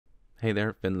Hey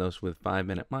there, Finlos with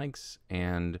 5-minute mics,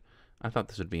 and I thought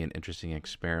this would be an interesting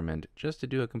experiment just to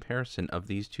do a comparison of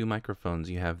these two microphones.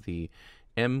 You have the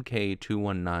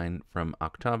MK-219 from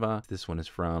Oktava. This one is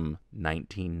from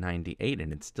 1998,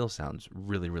 and it still sounds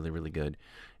really good.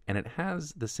 And it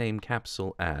has the same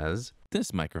capsule as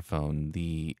this microphone,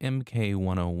 the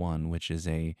MK-101, which is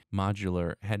a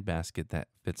modular head basket that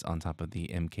fits on top of the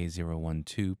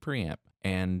MK-012 preamp.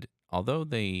 And although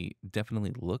they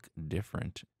definitely look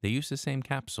different, they use the same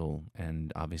capsule,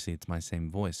 and obviously it's my same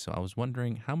voice. So I was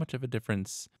wondering how much of a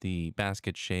difference the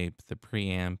basket shape, the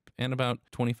preamp, and about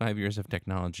 25 years of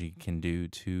technology can do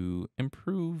to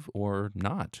improve or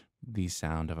not the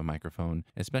sound of a microphone,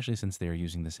 especially since they're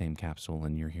using the same capsule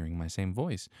and you're hearing my same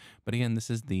voice. But again, this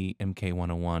is the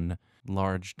MK-101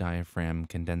 large diaphragm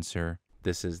condenser.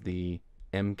 This is the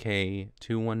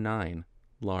MK-219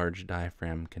 large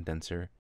diaphragm condenser.